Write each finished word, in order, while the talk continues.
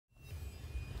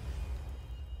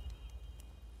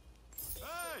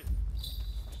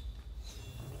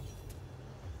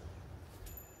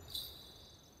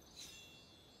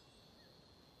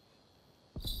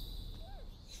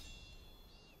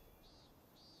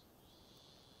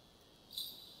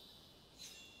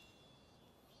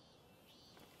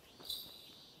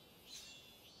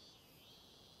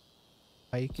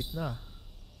भाई कितना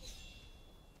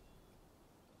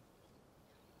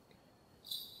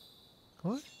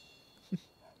और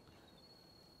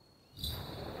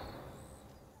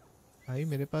भाई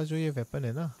मेरे पास जो ये वेपन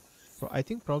है ना, आई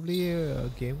थिंक प्रॉब्ली ये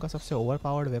गेम का सबसे ओवर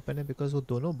पावर्ड वेपन है, बिकॉज वो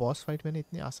दोनों बॉस फाइट मैंने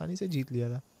इतनी आसानी से जीत लिया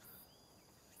था.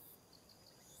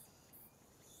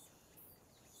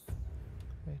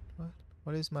 Wait,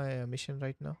 what is my mission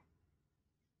right now?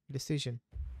 Decision.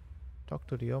 Talk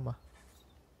to Ryoma.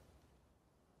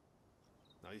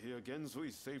 I hear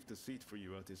Genzui saved a seat for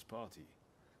you at his party.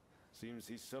 Seems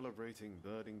he's celebrating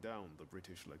burning down the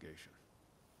British legation.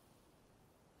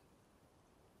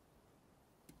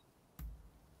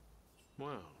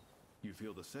 Well, you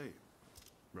feel the same,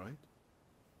 right?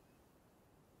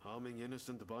 Harming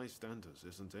innocent bystanders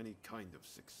isn't any kind of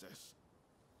success,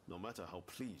 no matter how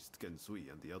pleased Genzui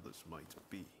and the others might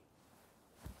be.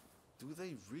 Do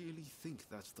they really think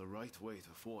that's the right way to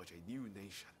forge a new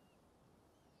nation?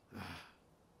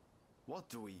 What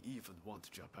do we even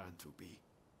want Japan to be?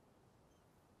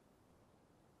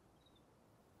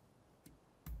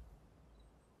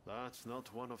 That's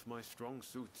not one of my strong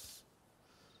suits.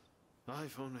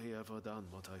 I've only ever done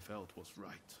what I felt was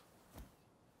right.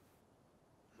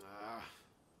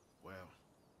 Well,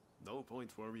 no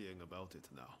point worrying about it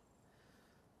now.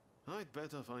 I'd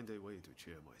better find a way to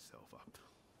cheer myself up.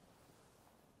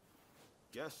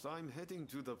 Guess I'm heading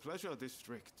to the Pleasure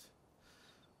District.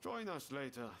 Join us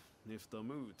later, if the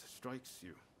mood strikes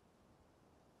you.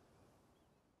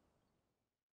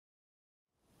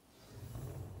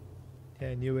 Yeah,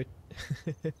 I knew it.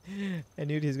 I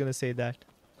knew he's gonna say that.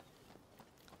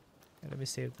 Let me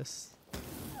save this.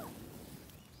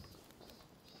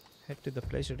 Head to the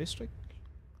Pleasure District.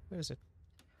 Where is it?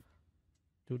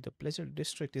 Dude, the Pleasure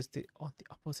District is on the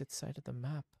opposite side of the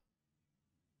map.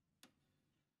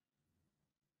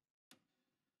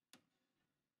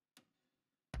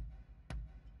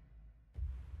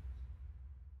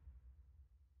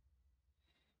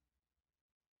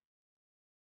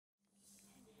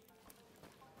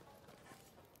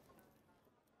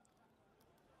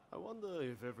 I wonder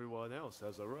if everyone else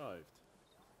has arrived.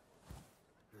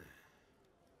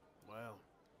 Well,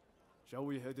 shall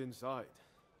we head inside?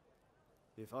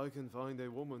 If I can find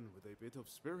a woman with a bit of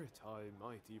spirit, I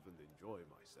might even enjoy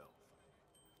myself.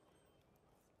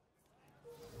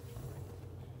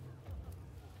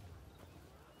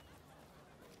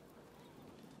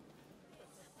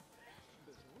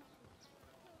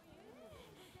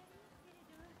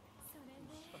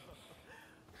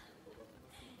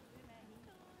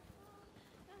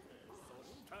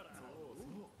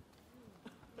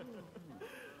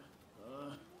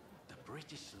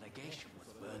 British legation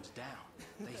was burned down.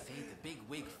 They say the big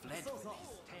wig fled with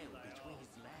his tail between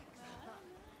his legs.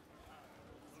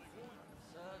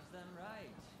 Serves them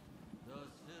right.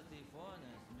 Those filthy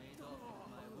foreigners made off with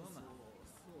my woman.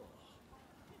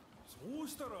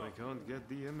 I can't get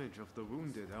the image of the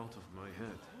wounded out of my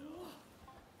head.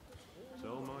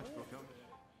 So much for coming.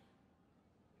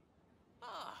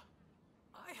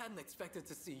 I hadn't expected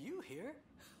to see you here.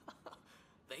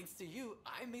 Thanks to you,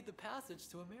 I made the passage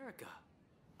to America.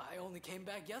 I only came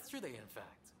back yesterday, in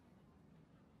fact.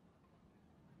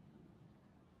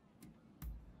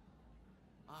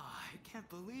 I can't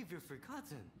believe you're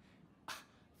forgotten.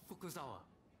 Fukuzawa.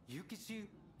 Yukichi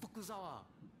Fukuzawa.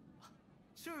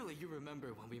 Surely you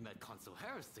remember when we met Consul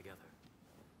Harris together.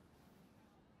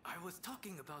 I was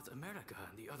talking about America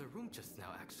in the other room just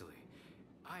now, actually.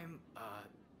 I'm,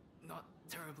 not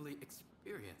terribly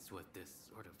experienced with this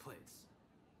sort of place.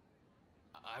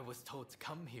 I was told to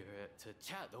come here to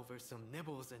chat over some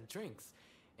nibbles and drinks,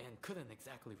 and couldn't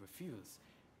exactly refuse.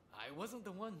 I wasn't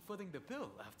the one footing the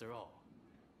bill, after all.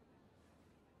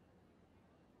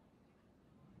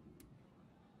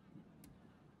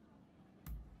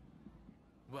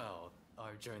 Well,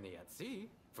 our journey at sea,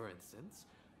 for instance.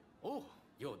 Oh,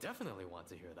 you'll definitely want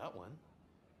to hear that one.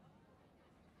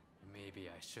 Maybe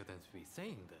I shouldn't be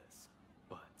saying this,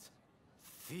 but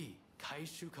the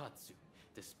KATSU,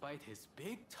 despite his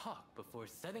big talk before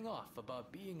setting off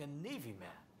about being a Navy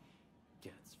man,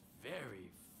 gets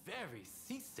very, very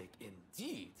seasick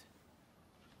indeed.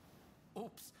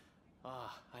 Oops.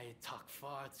 I talk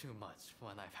far too much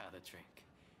when I've had a drink.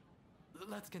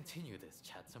 Let's continue this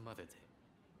chat some other day.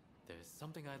 There's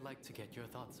something I'd like to get your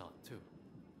thoughts on, too.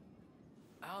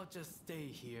 I'll just stay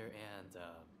here and,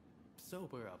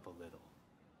 sober up a little.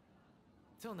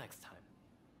 Till next time.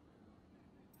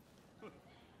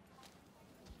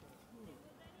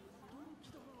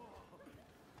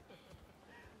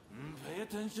 Pay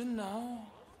attention now.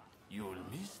 You'll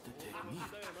miss the technique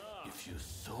if you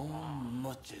so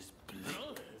much as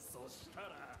blink.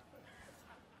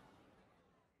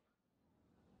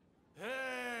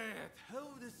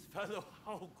 this fellow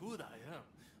how good I am.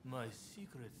 My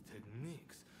secret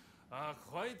techniques are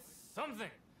quite something.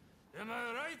 Am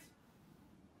I right?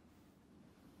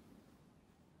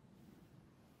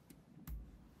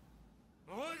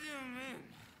 What do you mean?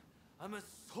 I'm as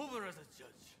sober as a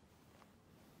judge.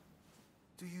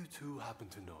 Do you two happen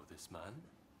to know this man?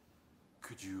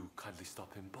 Could you kindly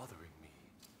stop him bothering me?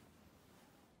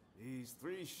 He's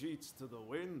 3 sheets to the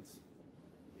wind.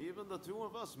 Even the two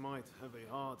of us might have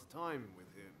a hard time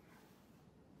with him.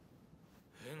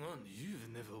 Hang on, you've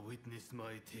never witnessed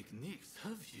my techniques,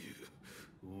 have you?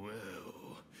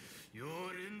 Well,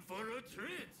 you're in for a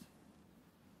treat.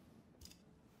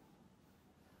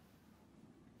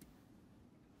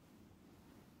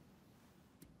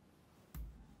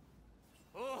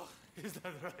 Oh, is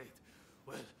that right?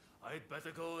 Well, I'd better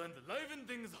go and liven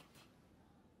things up.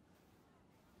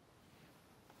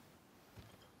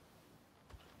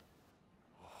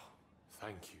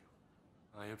 Thank you.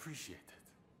 I appreciate it.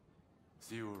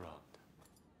 See you around.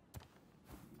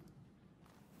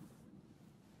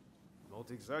 Not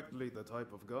exactly the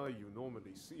type of guy you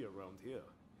normally see around here.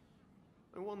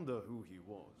 I wonder who he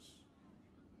was.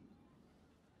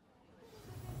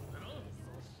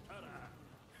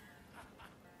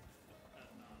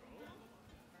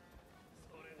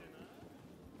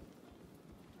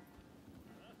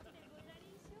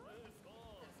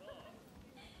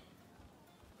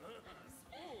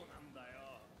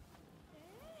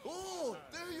 Oh,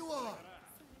 there you are!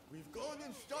 We've gone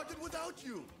and started without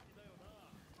you!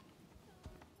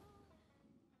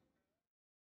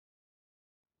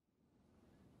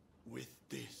 With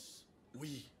this,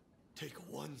 we take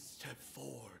one step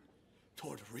forward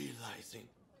toward realizing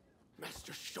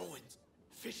Master Shoin's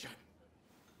vision.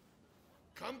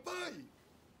 Kampai!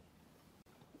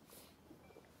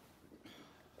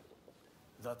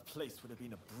 That place would have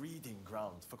been a breeding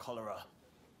ground for cholera.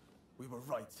 We were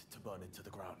right to burn it to the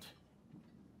ground.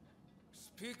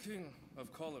 Speaking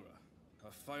of cholera,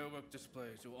 a firework display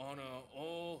to honor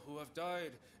all who have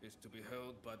died is to be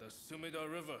held by the Sumida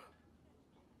River.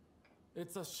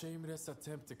 It's a shameless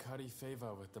attempt to curry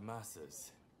favor with the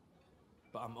masses.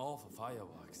 But I'm all for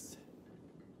fireworks.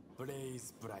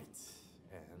 Blaze bright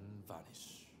and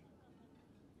vanish.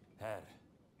 Hell,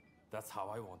 that's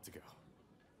how I want to go.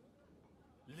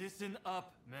 Listen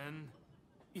up, men.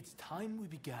 It's time we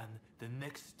began the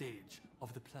next stage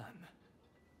of the plan.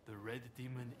 The Red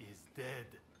Demon is dead,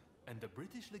 and the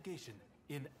British legation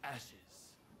in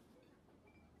ashes.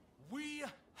 We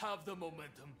have the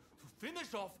momentum to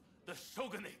finish off the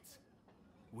Shogunate.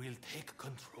 We'll take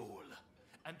control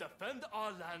and defend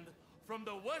our land from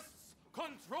the West's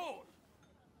control.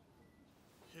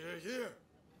 Here, here!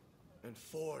 And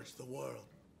forge the world.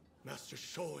 Master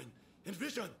Shoin,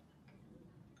 envision!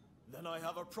 Then I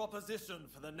have a proposition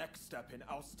for the next step in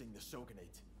ousting the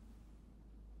Shogunate.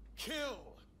 Kill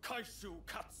KATSU!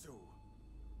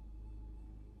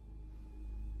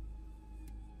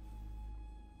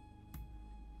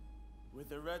 With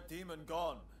the Red Demon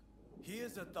gone, he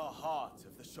is at the heart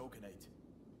of the Shogunate.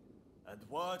 And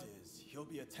word is he'll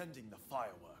be attending the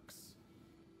fireworks.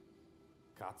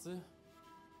 Katsu?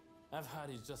 I've heard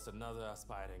he's just another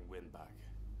aspiring windbag.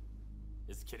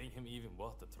 Is killing him even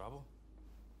worth the trouble?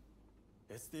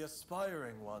 It's the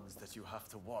aspiring ones that you have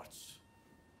to watch.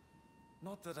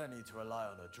 Not that I need to rely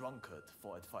on a drunkard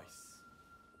for advice.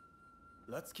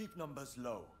 Let's keep numbers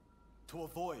low, to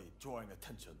avoid drawing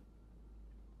attention.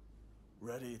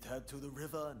 Ready to head to the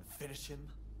river and finish him?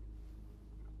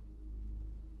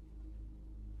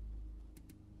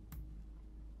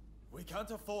 We can't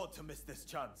afford to miss this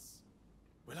chance.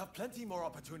 We'll have plenty more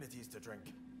opportunities to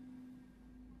drink.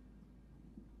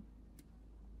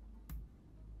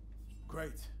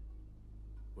 Great.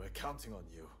 We're counting on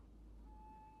you.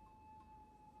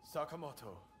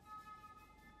 Sakamoto,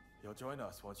 you'll join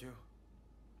us, won't you?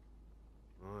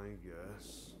 I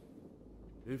guess.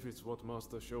 If it's what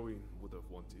Master Shoin would have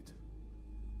wanted.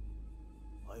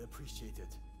 I appreciate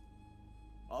it.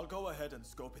 I'll go ahead and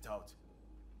scope it out.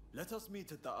 Let us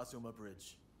meet at the Azuma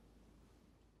Bridge.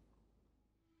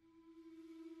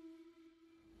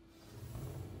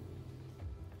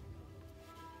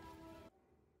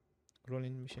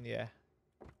 Ronin mission ये है.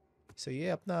 सो ये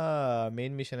अपना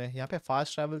main mission है. यहाँ पे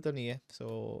fast travel तो नहीं है, सो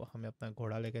हमें अपना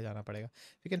घोड़ा लेके जाना पड़ेगा.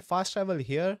 We can fast travel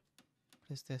here.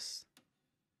 What is this?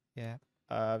 या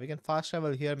we can fast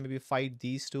travel here, maybe fight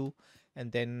these two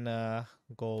and then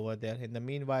go over there. In the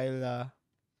meanwhile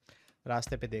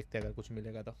रास्ते पे देखते हैं अगर कुछ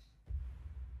मिलेगा तो.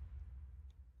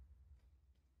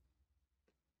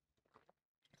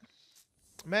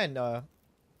 मैन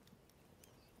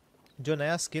जो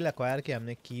नया स्किल एक्वायर किया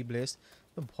हमने की ब्लेस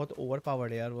तो बहुत ओवर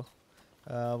पावर्ड है यार वो.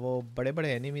 वो बड़े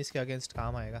बड़े एनिमीज के अगेंस्ट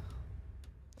काम आएगा.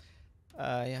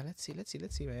 Yeah, let's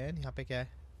see man. यहाँ पे क्या है?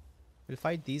 We'll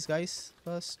fight these guys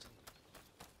first.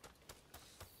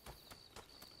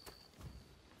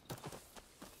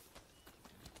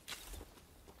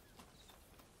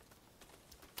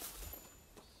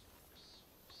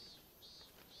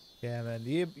 Yeah man,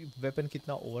 ये weapon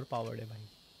कितना overpowered है भाई.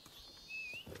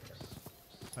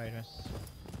 Right man.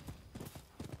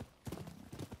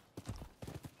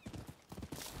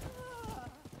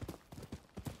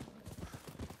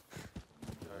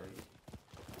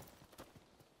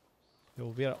 Yo,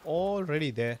 we are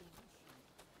already there.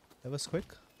 That was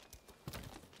quick.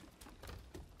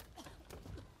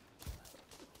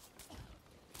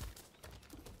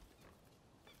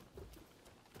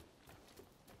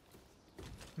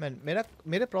 Man,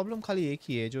 मेरे प्रॉब्लम खाली एक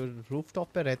ही है, जो रूफ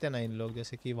टॉप पे रहते हैं ना इन लोग,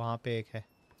 जैसे कि वहाँ पे एक है.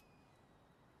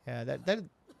 Yeah, that there's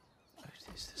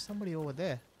somebody over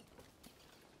there.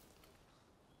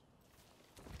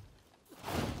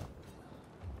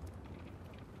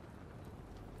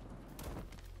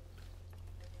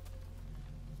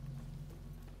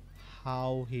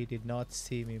 How he did not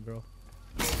see me, bro.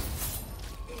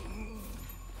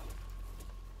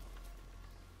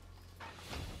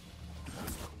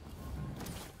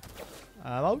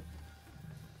 I'm out.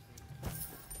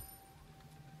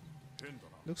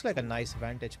 Looks like a nice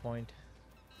vantage point.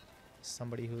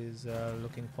 Somebody who is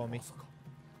looking for me.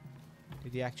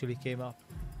 Did he actually came up?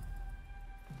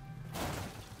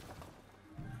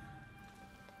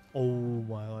 Oh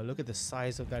my god, look at the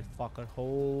size of that fucker.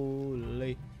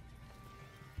 Holy.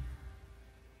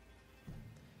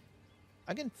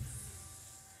 I can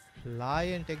fly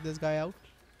and take this guy out.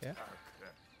 Yeah.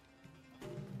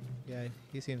 Yeah,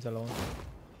 he seems alone.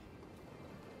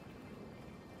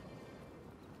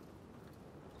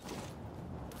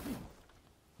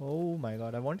 Oh my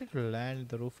god, I wanted to land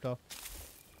the rooftop.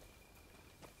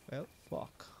 Well,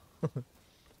 fuck.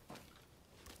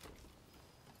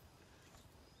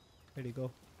 Where'd he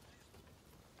go?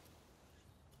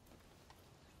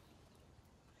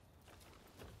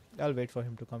 I'll wait for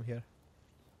him to come here.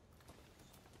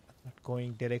 I'm not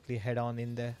going directly head on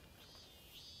in there,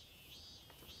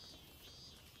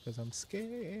 because I'm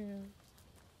scared.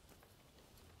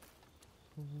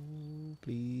 Ooh,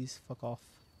 please, fuck off.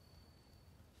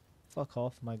 Fuck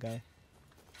off, my guy.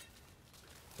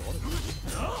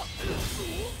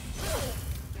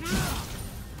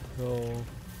 Bro.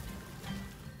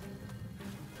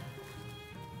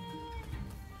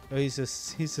 Oh, he's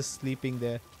just sleeping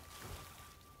there.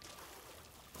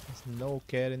 There's no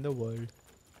care in the world.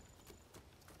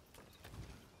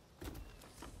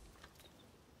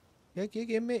 यार ये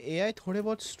game में AI थोड़े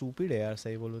बहुत stupid है यार,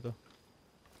 सही बोलूँ तो.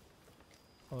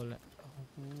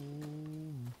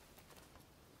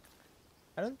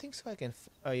 I don't think so I can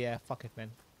oh yeah, fuck it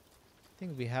man. I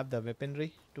think we have the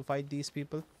weaponry to fight these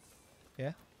people.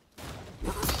 Yeah.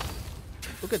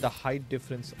 Look at the height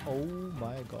difference. Oh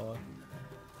my god.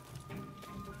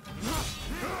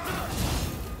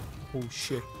 Oh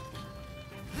shit.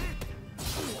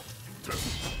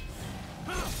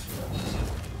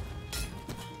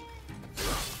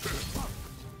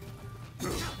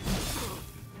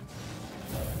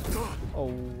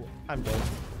 Oh, I'm dead.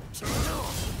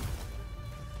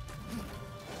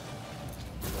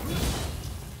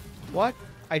 What?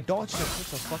 I dodged it. What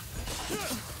the fuck?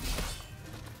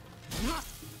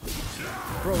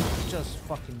 Bro, just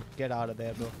fucking get out of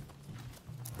there, bro.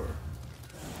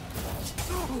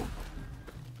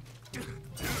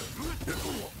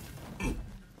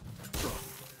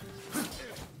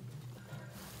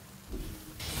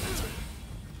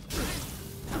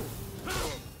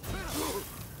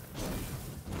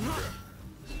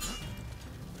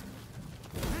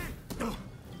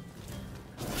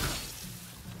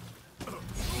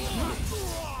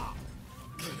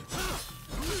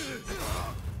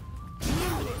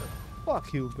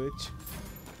 Fuck you, bitch.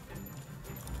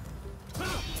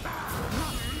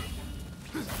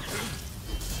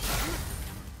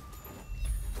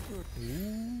 Oh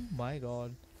my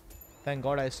god. Thank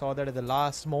god I saw that at the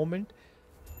last moment.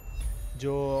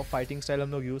 जो fighting style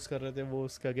हम लोग use कर रहे थे वो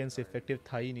उसके against effective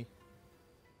था ही नहीं.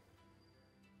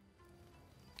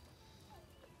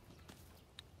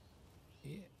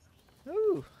 Yeah.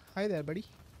 Oh, hi there, buddy.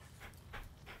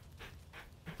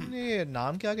 ये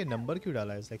नाम के आगे नंबर क्यों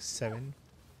डाला है? Like 7.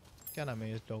 क्या नाम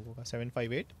है इस डॉगो का?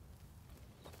 758.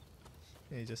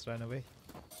 He just ran away.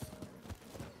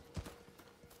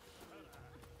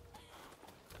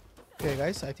 Okay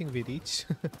guys, I think we reach.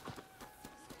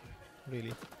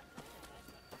 Really.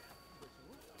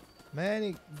 Man,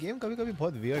 ये गेम कभी-कभी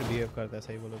बहुत weird behave करता है,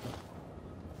 सही बोलो तो.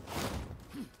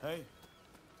 Hey,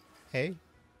 Hey.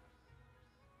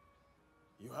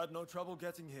 You had no trouble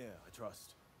getting here, I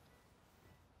trust.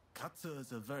 KATSU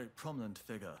is a very prominent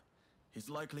figure. He's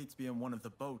likely to be in one of the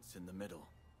boats in the middle.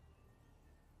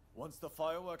 Once the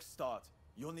fireworks start,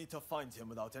 you'll need to find him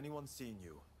without anyone seeing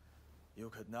you. You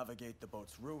could navigate the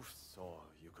boat's roofs, or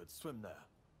you could swim there.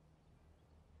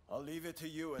 I'll leave it to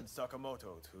you and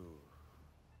Sakamoto to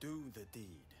do the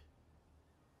deed.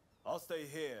 I'll stay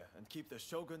here and keep the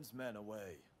Shogun's men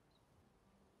away.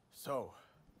 So,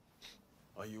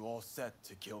 are you all set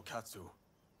to kill KATSU?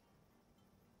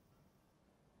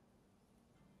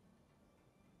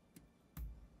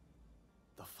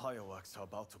 The fireworks are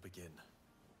about to begin.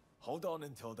 Hold on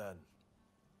until then.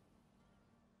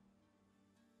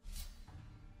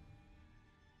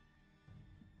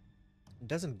 It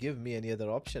doesn't give me any other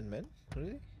option, man.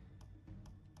 Really?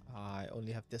 I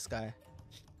only have this guy.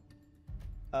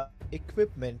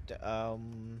 Equipment.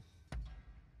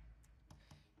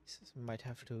 This might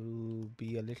have to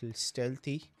be a little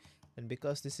stealthy, and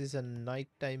because this is a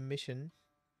nighttime mission,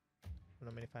 I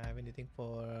don't know if I have anything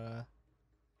for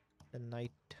the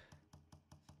night.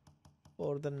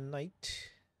 For the night.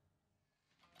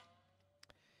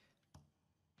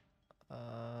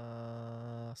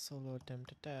 Solo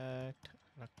attempt attack.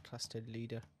 Not trusted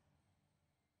leader.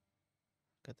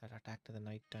 Get that attack to the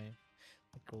night time.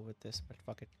 I'd go with this, but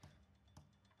fuck it.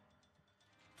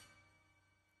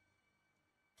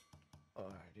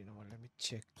 Alright, you know what? Let me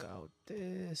check out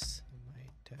this.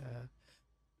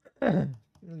 Might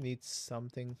need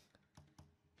something.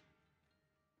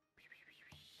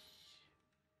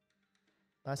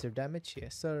 Massive damage,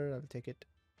 yes sir, I'll take it.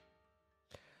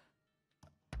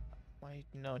 Might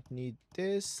not need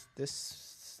this.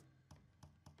 This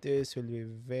will be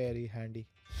very handy.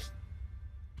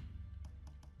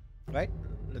 Right,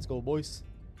 let's go, boys.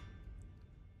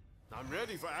 I'm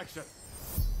ready for action.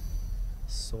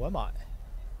 So am I.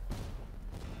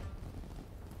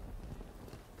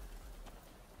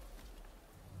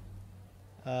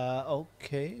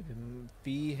 Okay,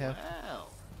 we have. Well,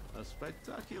 a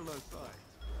spectacular sight.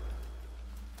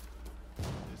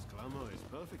 This glamour is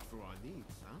perfect for our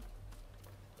needs, huh?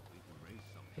 We can raise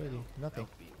some Really, hell nothing.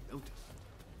 without being noticed.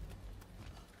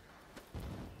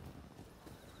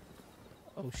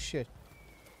 Oh shit.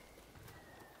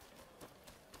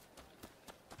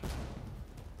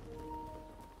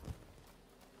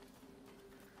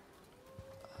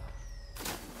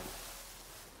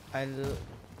 I'll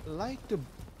like to.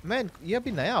 Man, ये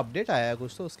अभी नया update आया है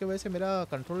कुछ, तो उसके वजह से मेरा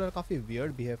कंट्रोलर काफी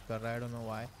वियर्ड बिहेव कर रहा है. I don't know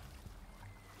why.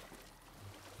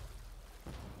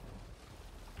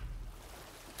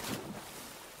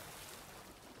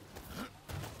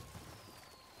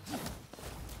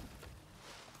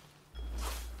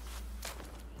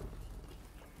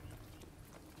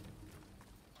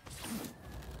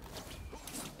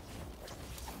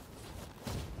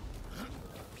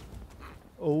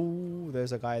 Oh,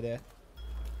 there's a guy there.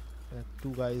 There are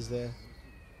two guys there.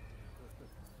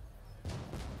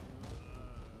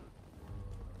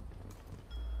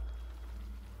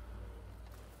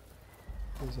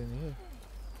 Who's in here?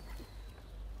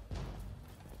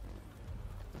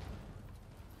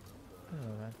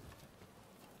 Oh man.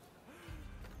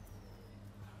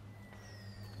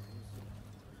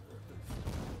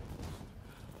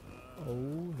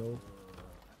 Oh no.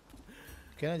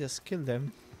 Can I just kill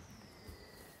them?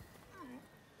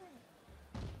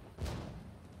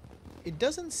 It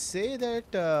doesn't say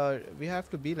that we have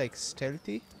to be like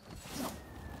stealthy.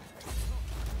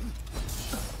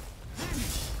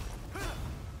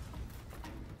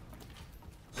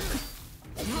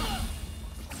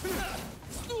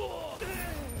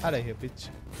 Out of here, bitch.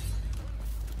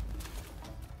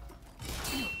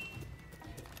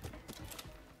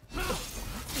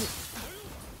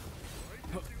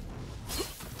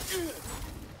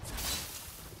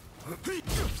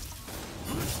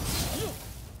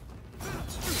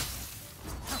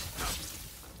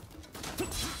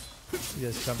 He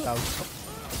just jumped out.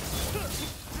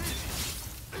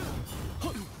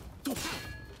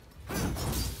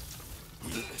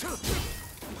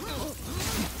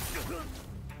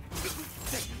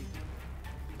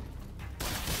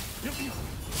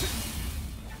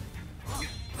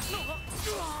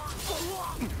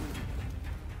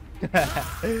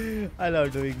 I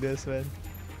love doing this, man.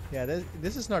 Yeah,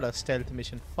 this is not a stealth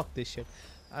mission. Fuck this shit.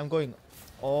 I'm going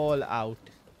all out.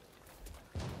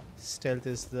 Stealth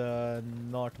is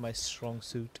not my strong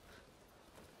suit.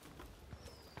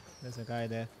 There's a guy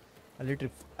there.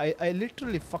 I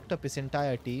literally fucked up his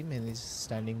entire team and he's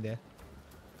standing there.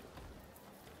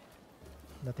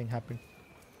 Nothing happened.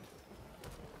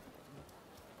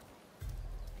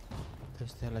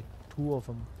 There are like two of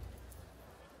them.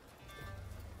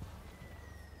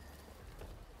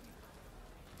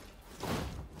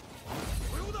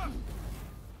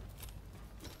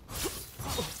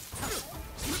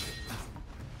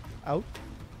 out.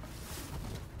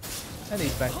 And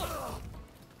he's back.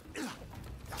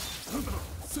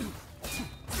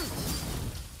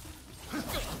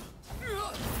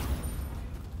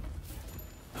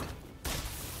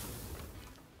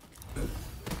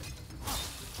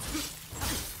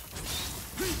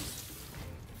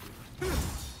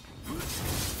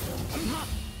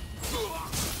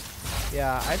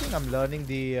 Yeah, I think I'm learning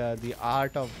the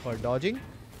art of dodging,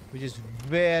 which is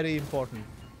very important.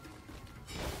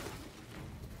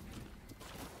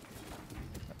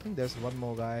 I think there's one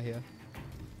more guy here.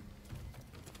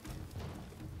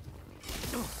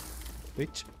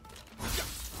 Which?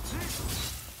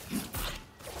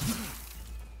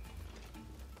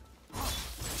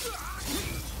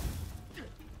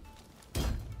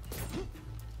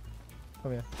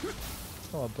 Come here.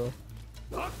 Come on, bro.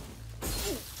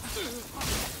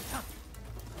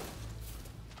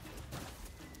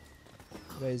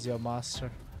 Where is your master?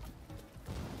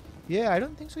 Yeah, I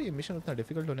don't think so. ये mission उतना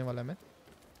difficult होने वाला है man.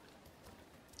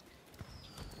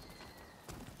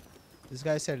 This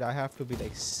guy said I have to be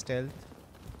like stealth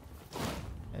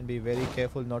and be very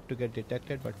careful not to get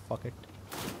detected, but fuck it.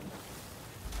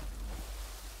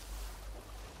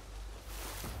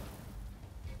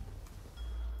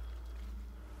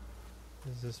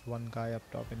 There's this one guy up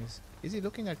top and is he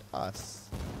looking at us?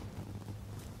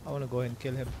 I wanna go and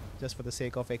kill him just for the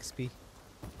sake of XP.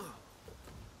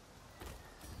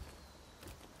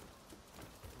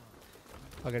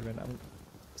 Fuck it man,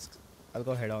 I'll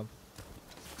go head on.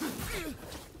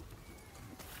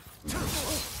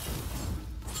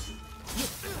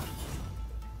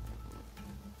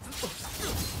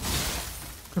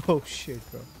 Oh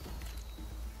shit, bro.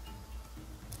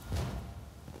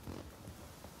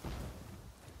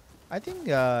 I think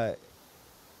ये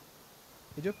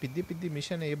जो पिद्दी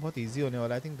mission है ये बहुत easy होने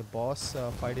वाला है. I think the boss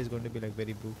fight is going to be like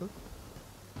very brutal.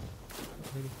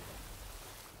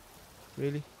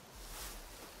 Really?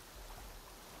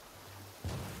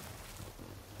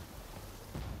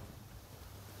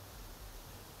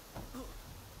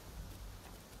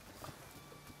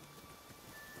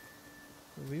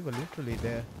 We were literally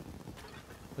there.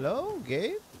 Hello,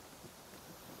 Gabe?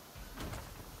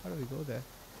 How do we go there?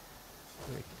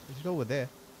 Wait, is it over there?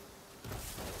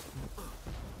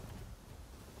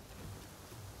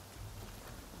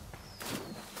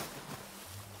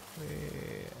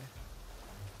 Wait.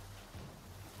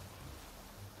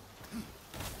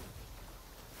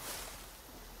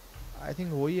 I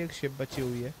think वही एक ship बची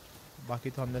हुई है. बाकी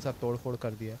तो हमने सब तोड़ फोड़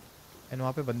कर दिया है. एंड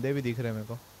वहाँ पे बंदे भी दिख रहे हैं मेरे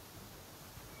को.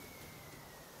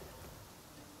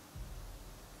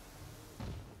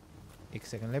 एक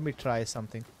second, let me try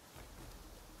something.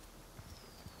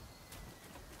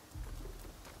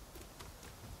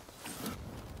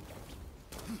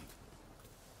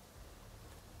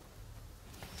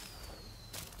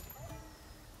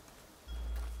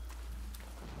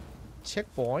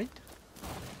 Checkpoint.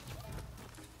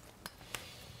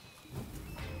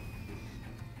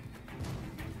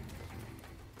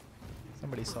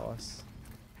 Somebody saw us.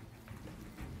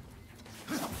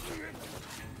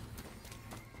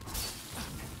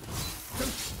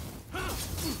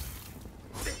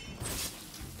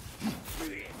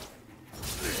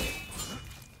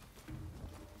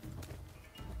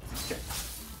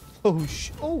 Oh sh!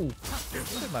 Oh, where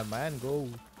did my man go?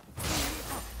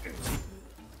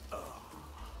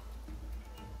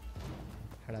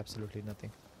 Had absolutely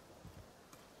nothing.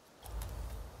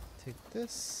 Take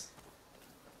this.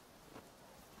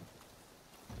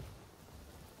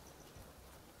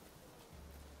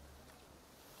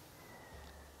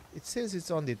 It says it's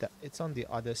on the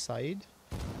other side.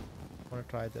 I wanna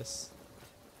try this.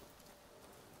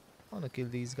 I wanna kill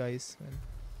these guys, man.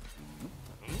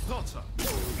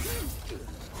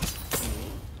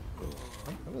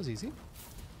 That was easy.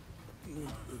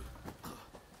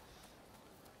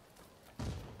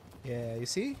 Yeah, you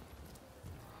see?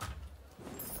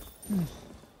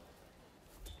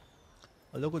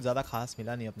 और कुछ ज़्यादा खास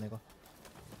मिला नहीं अपने को.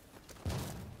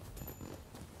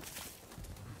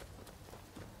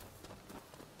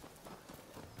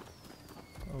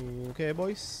 Okay,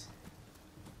 boys.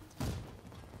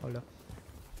 Hold up.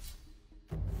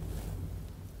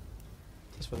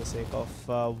 Just for the sake of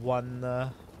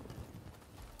one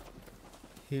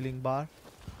healing bar.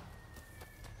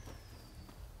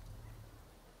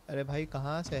 अरे भाई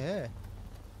कहाँ से है?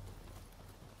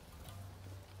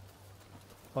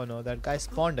 Oh no, that guy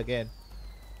spawned again.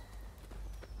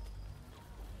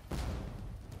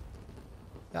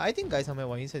 Yeah, I think guys हमें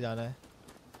वहीं से जाना है.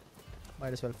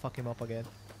 Might as well fuck him up again.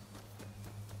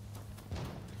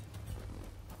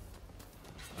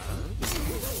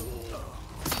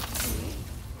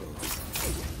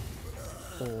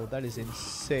 Oh that is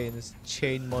insane. It's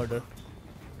chain murder.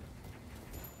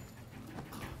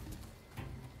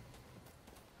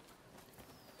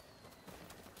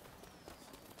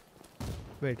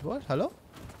 Wait, what? Hello?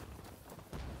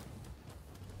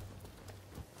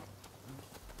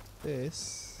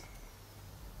 This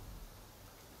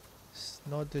is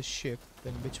not the ship.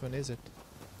 Then which one is it?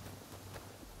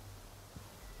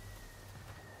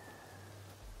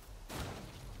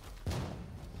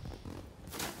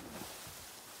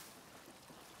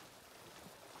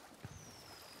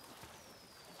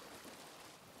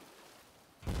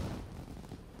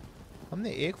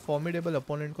 हमने एक formidable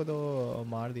opponent को तो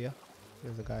मार दिया.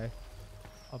 There's a guy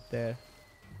up there.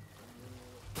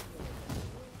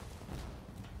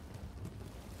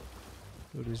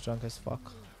 Dude is drunk as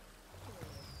fuck.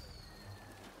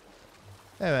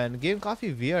 Hey man, game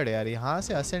काफी weird है यार. यहाँ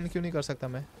से ascend क्यों नहीं कर सकता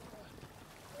मैं?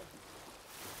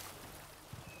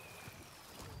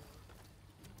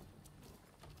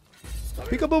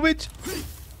 Pick up a bitch.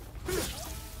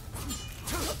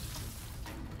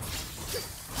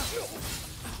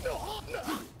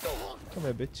 Come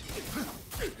here, bitch.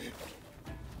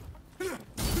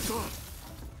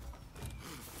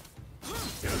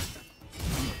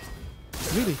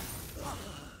 Really?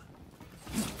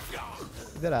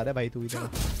 इधर आ रहा है भाई तू इधर.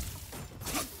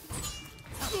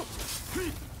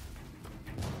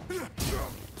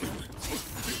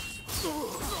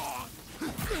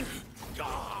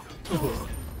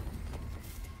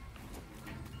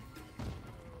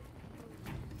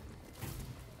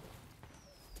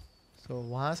 तो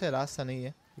वहाँ से रास्ता नहीं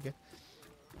है. ठीक है,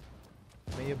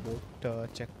 मैं ये boat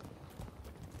check.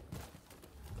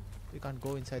 We can't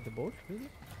go inside the boat, really?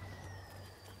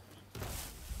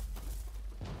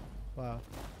 Wow.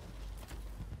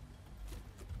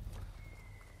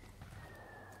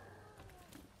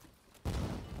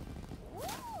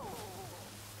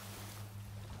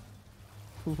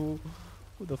 Who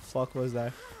the fuck was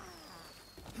that?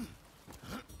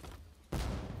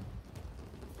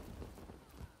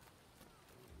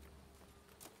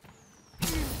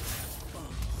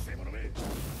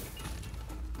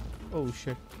 Oh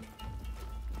shit.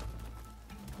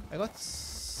 I got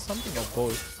something of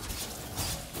gold.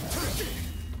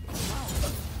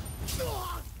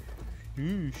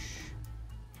 Sheesh.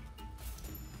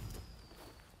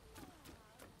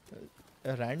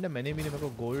 A random enemy ने मेरे को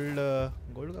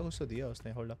gold का कुछ तो दिया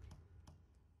उसने. Hold up.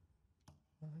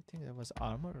 I think that was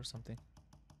armor or something.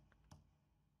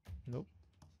 Nope.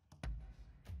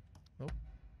 Nope.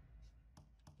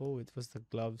 Oh, it was the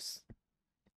gloves.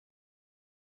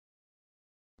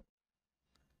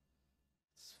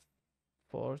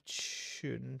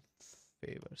 Fortune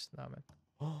favors. Nah, man.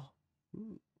 Oh.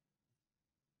 Ooh.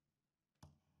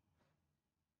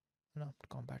 No,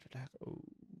 combat attack. Oh.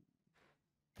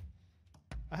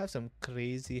 I have some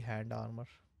crazy hand armor.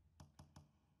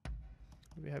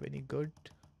 Do we have any good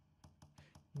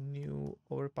new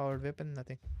overpowered weapon?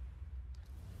 Nothing.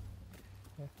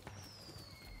 Yeah.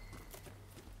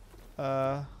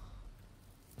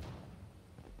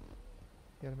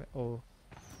 यार मैं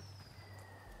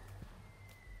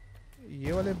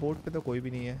ये वाले boat पे तो कोई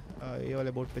भी नहीं है. ये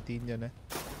वाले बोट पे 3 जन है.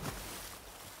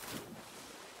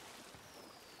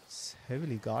 It's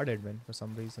heavily guarded, man, for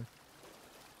some reason.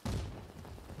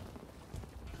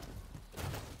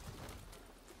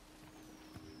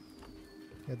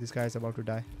 Yeah, this guy is about to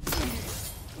die.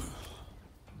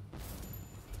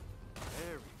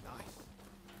 Very nice.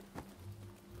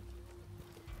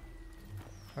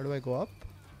 How do I go up?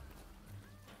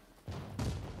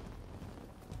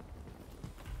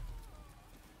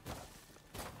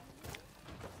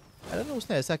 I don't know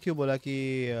उसने ऐसा क्यों बोला कि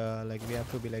like we have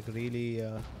to be like really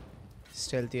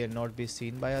stealthy and not be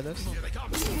seen by others.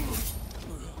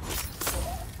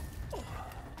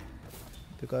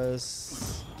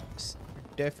 Because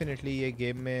definitely ये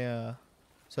game में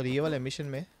sorry ये वाले mission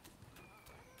में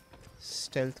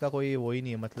stealth का कोई वो ही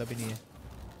नहीं है, मतलब ही नहीं है.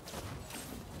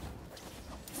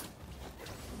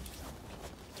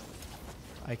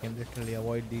 I can literally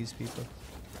avoid these people.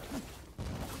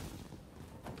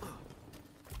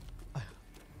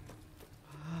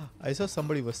 I saw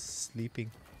somebody was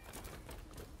sleeping.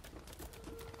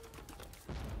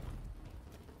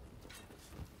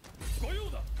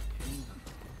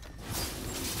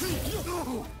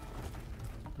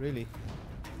 Really?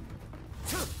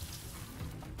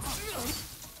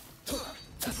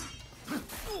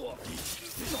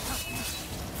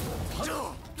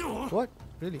 What?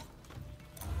 Really?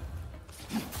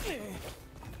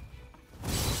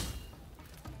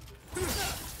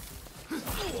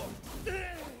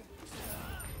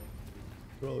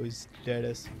 Bro, he's dead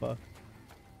as fuck.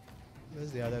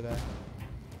 Where's the other guy?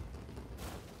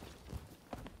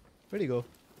 Where'd he go?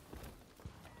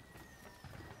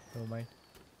 Never mind.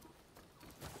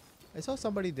 I saw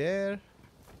somebody there.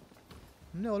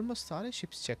 हमने almost सारे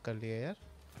ships check कर लिए यार.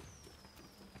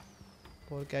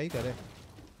 और क्या ही करे?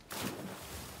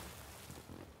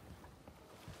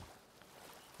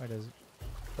 Why does it?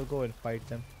 I'll go and fight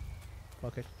them.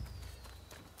 Fuck it.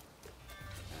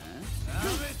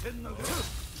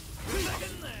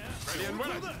 Ready and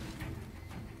willing.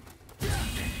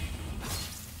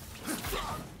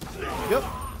 Yep.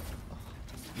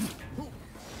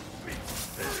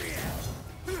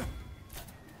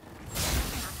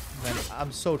 Man,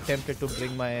 I'm so tempted to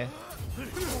bring my.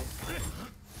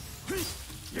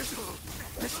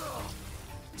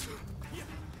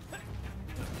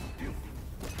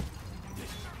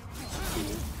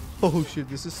 Oh shit,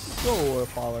 this is so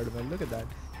overpowered, man. Look at that.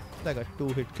 It's like a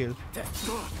 2-hit kill.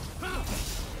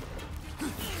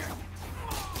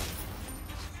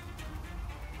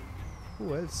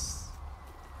 Who else?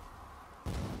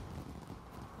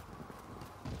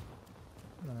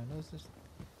 No, I know this.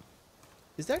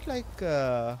 Is that like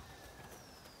oh,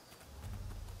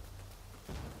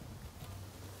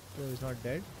 he's not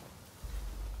dead?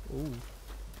 Ooh.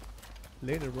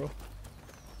 Later, bro.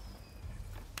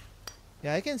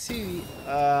 Yeah, I can see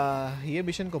ये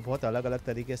mission को बहुत अलग-अलग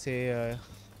तरीके से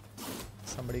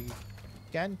somebody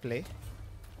can play.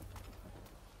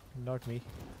 Not me.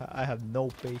 I have no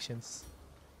patience.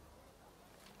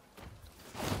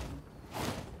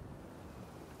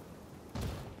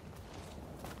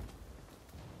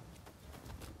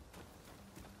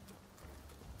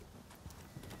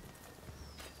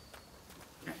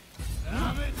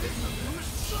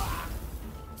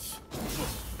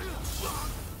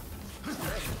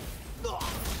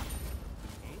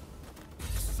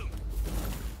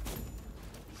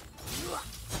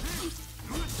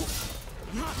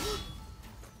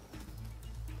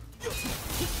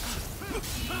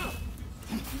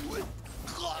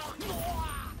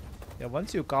 Yeah,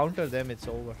 once you counter them, it's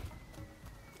over.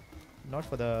 Not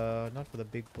for the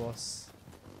big boss.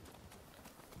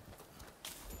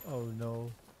 Oh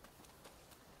no.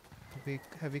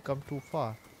 Have we come too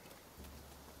far?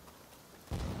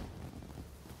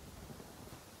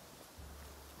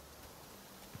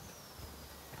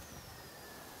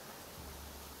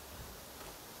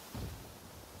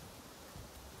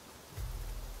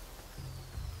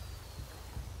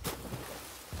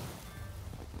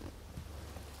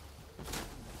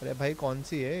 अरे भाई कौन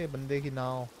सी है बंदे की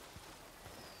नाव?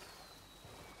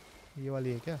 ये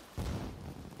वाली है क्या?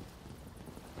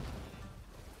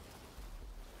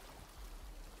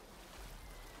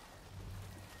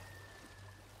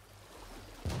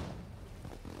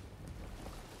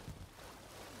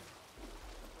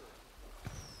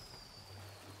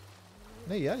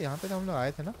 नहीं यार, यहाँ पे तो हम लोग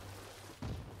आए थे ना.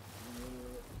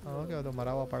 ओके, वो तो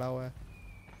मरा हुआ पड़ा हुआ है.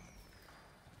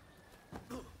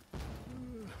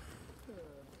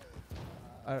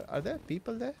 Are there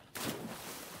people there?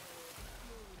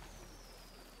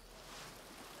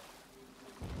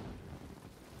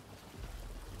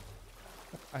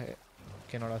 I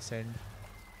cannot ascend.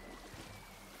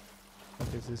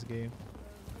 What is this game?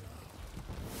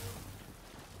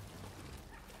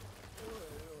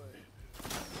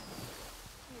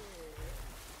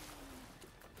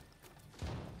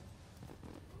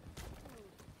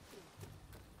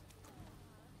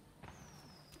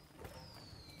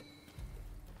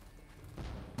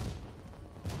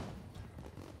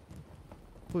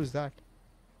 Who's that?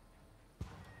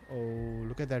 Oh,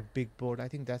 look at that big boat. I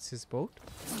think that's his boat.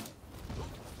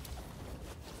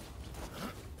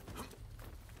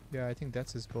 Yeah, I think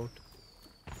that's his boat.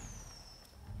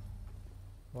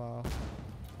 Wow.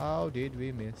 How did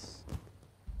we miss?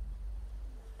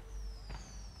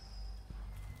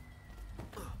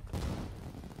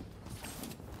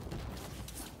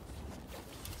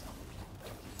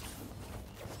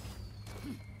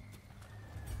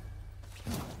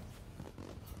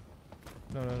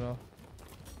 No.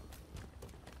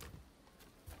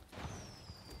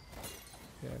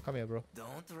 Yeah, come here, bro.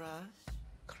 Don't rush.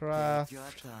 Craft. Take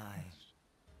your time.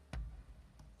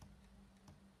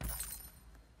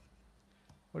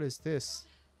 What is this?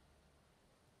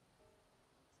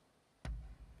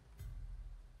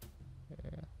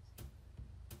 Yeah.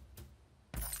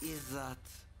 Is that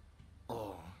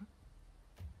all?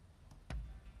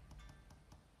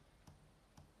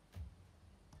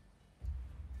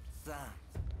 Thanks.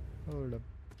 Hold up.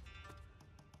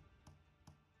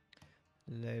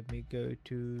 Let me go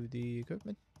to the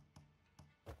equipment.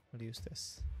 I'll use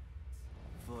this.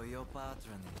 For your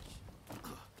patronage.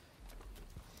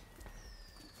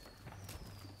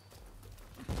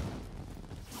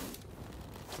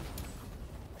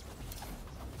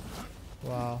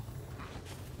 Wow.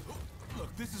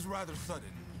 Look, this is rather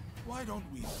sudden. Why don't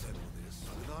we settle this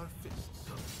with our fists?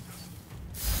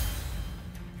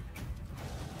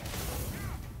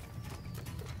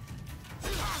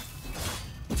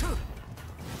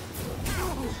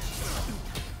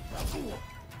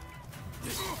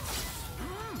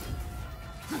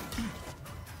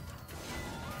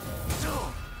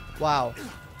 Wow.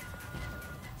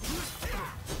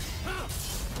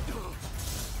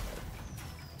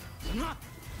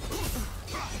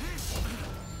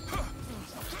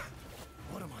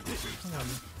 What am I doing?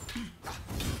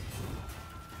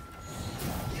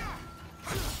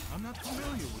 I'm not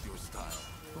familiar with your style,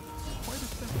 but it's quite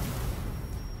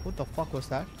effective. What the fuck was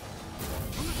that?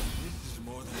 This is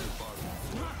more than a bargain.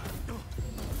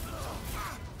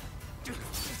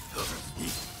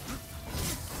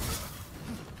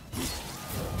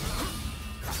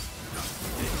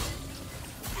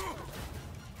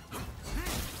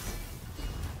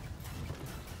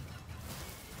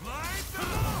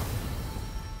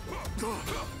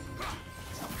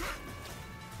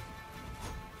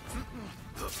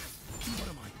 What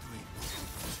am I doing?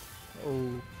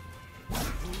 Oh.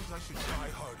 Suppose I should try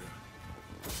harder.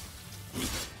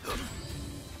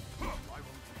 I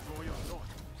won't draw your sword.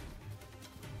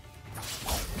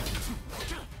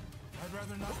 I'd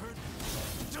rather not hurt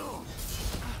you.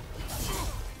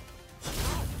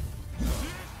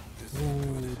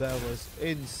 Ooh, that was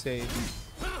insane.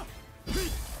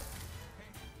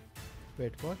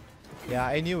 Wait, what? Yeah,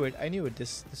 I knew it. I knew it.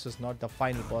 This was not the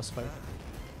final boss fight.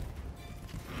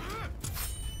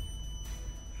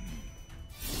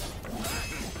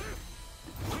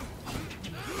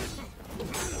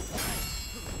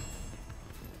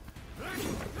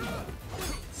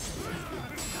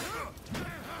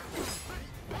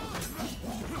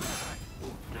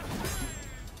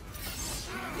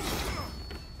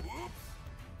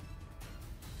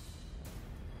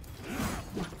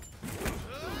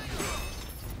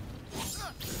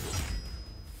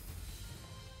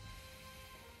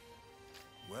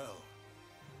 Well,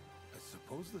 I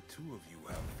suppose the two of you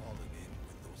have fallen in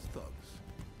with those thugs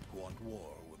who want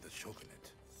war with the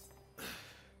shogunate.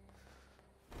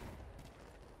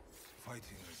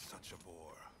 Fighting is such a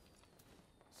bore.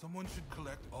 Someone should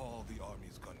collect all the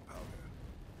army's gunpowder.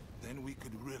 Then we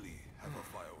could really have a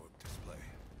firework display.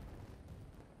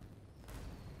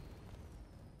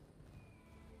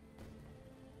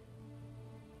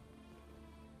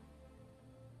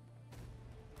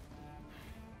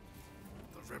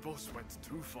 The rebels went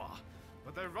too far,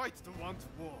 but they're right to want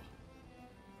war.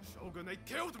 The shogunate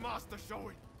killed Master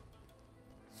Shoei.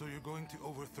 So you're going to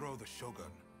overthrow the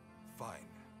shogun? Fine.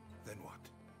 Then what?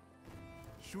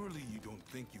 Surely you don't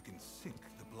think you can sink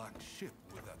the black ship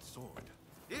with that sword?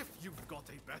 If you've got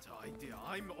a better idea,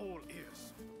 I'm all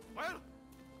ears. Well,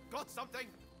 got something?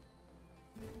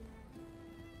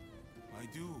 I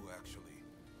do, actually.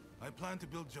 I plan to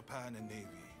build Japan a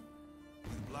navy.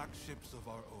 With black ships of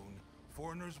our own,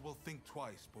 foreigners will think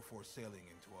twice before sailing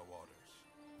into our waters.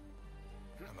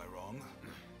 Am I wrong?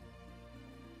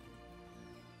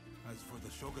 As for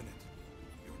the shogunate,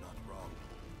 you're not wrong.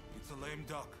 It's a lame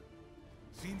duck.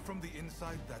 Seen from the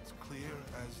inside, that's clear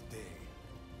as day.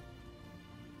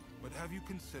 But have you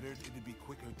considered it'd be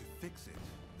quicker to fix it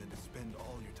than to spend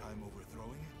all your time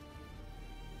overthrowing it?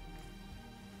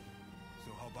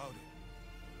 So how about it?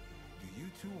 Do you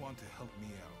two want to help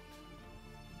me out?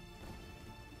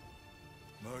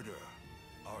 Murder,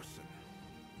 arson.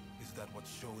 Is that what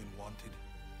Shoin wanted?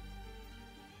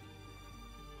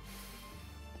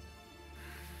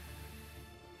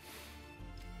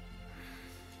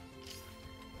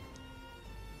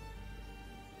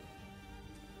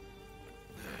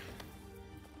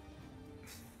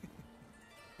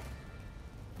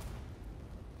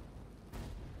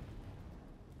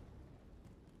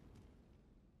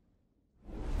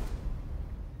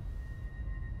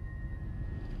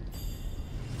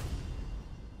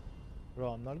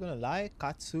 Bro, I'm not gonna lie,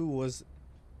 Katsu was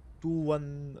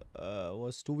 2-1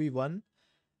 was 2v1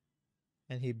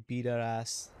 and he beat her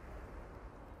ass.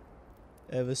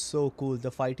 It was so cool, the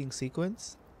fighting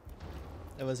sequence.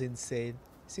 It was insane.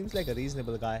 Seems like a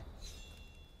reasonable guy.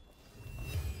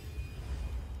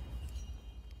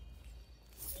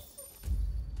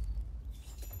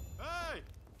 Hey!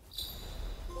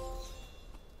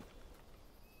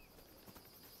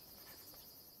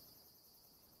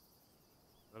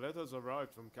 The letters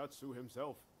arrived from Katsu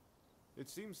himself. It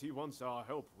seems he wants our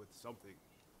help with something.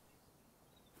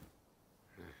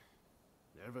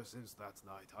 Ever since that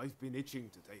night, I've been itching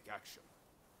to take action.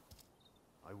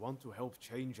 I want to help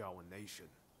change our nation.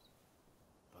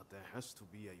 But there has to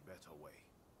be a better way.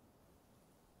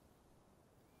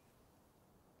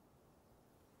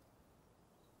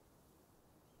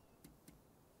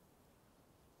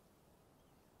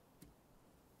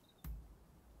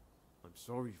 I'm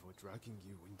sorry for dragging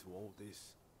you into all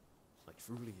this. I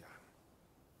truly am.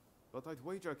 But I'd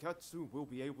wager KATSU will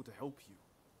be able to help you.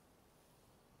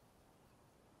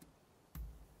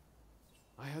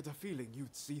 I had a feeling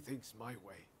you'd see things my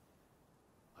way.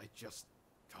 I just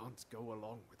can't go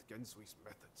along with Gensui's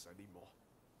methods anymore.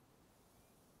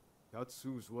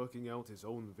 KATSU's working out his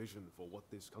own vision for what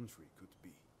this country could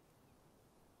be.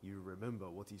 You remember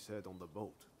what he said on the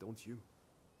boat, don't you?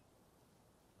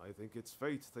 I think it's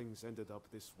fate things ended up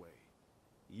this way,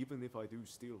 even if I do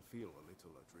still feel a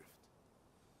little adrift.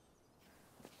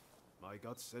 My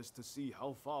gut says to see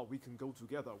how far we can go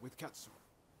together with KATSU.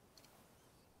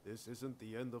 This isn't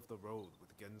the end of the road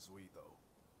with Gensui, though.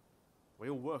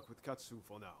 We'll work with KATSU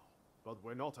for now, but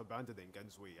we're not abandoning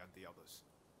Gensui and the others.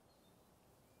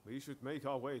 We should make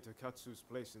our way to KATSU's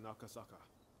place in Akasaka.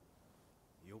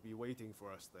 He'll be waiting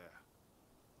for us there.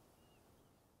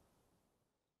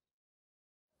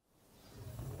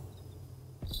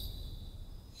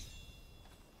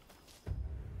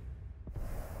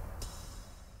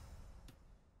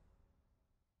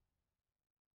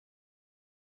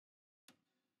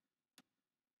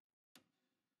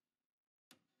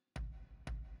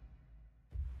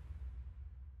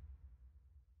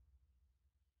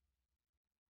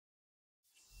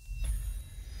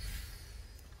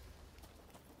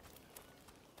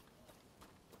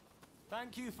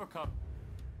 Thank you for coming.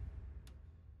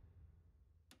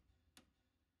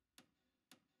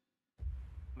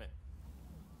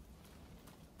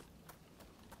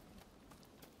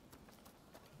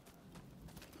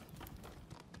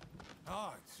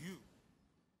 Ah, it's you.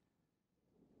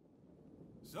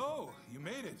 So, you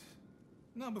made it.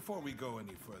 Now, before we go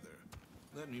any further,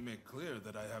 let me make clear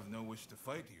that I have no wish to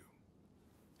fight you.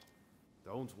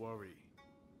 Don't worry.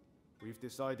 We've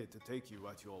decided to take you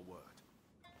at your word.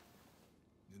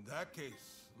 In that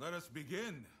case, let us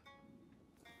begin.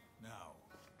 Now,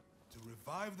 to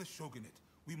revive the shogunate,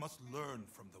 we must learn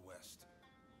from the West,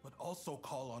 but also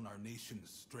call on our nation's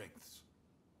strengths.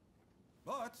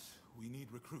 But we need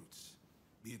recruits,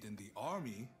 be it in the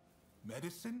army,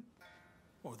 medicine,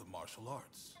 or the martial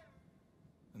arts.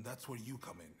 And that's where you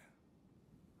come in.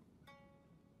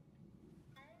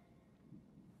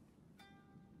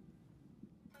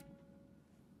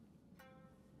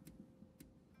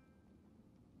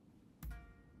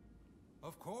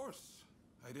 Of course.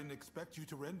 I didn't expect you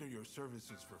to render your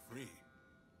services for free.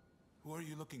 Who are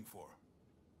you looking for?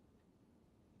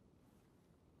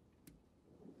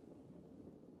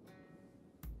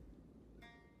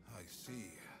 I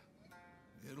see.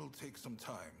 It'll take some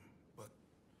time, but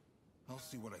I'll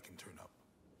see what I can turn up.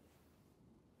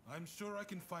 I'm sure I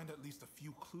can find at least a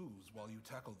few clues while you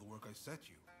tackle the work I set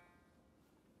you.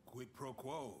 Quid pro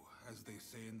quo, as they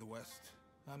say in the West.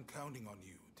 I'm counting on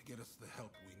you to get us the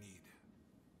help we need.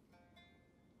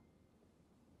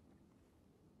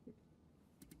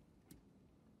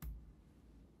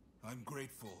 I'm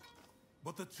grateful,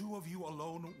 but the two of you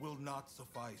alone will not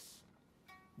suffice.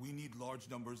 We need large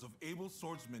numbers of able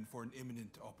swordsmen for an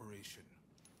imminent operation.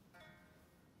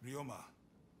 Ryoma,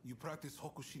 you practice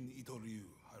Hokushin Ito-ryu,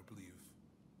 I believe.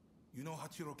 You know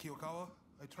Hachiro Kiyokawa,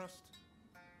 I trust?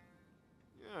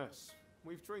 Yes,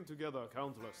 we've trained together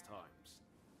countless times.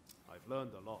 I've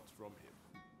learned a lot from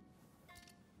him.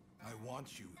 I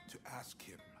want you to ask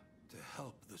him to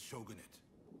help the shogunate.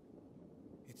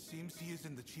 It seems he is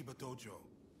in the Chiba dojo.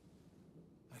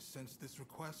 I sense this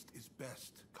request is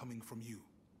best coming from you.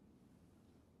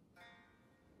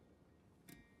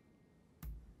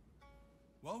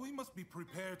 While we must be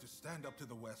prepared to stand up to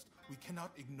the West, we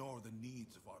cannot ignore the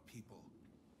needs of our people.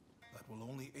 That will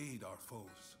only aid our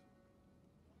foes.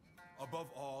 Above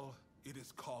all, it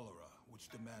is cholera which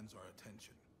demands our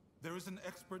attention. There is an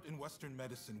expert in Western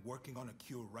medicine working on a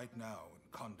cure right now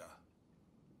in Kanda.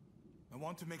 I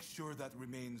want to make sure that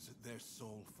remains their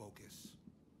sole focus.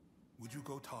 Would you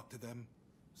go talk to them?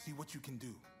 See what you can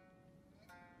do.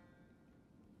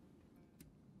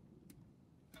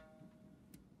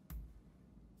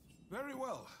 Very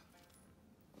well.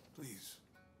 Please,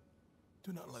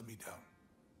 do not let me down.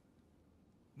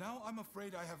 Now I'm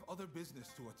afraid I have other business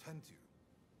to attend to.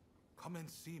 Come and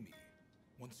see me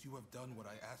once you have done what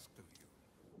I asked of you.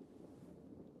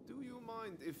 Do you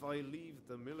mind if I leave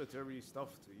the military stuff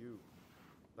to you?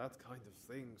 That kind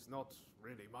of thing's not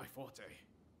really my forte.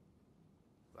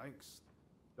 Thanks.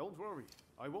 Don't worry,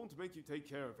 I won't make you take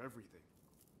care of everything.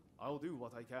 I'll do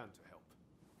what I can to help.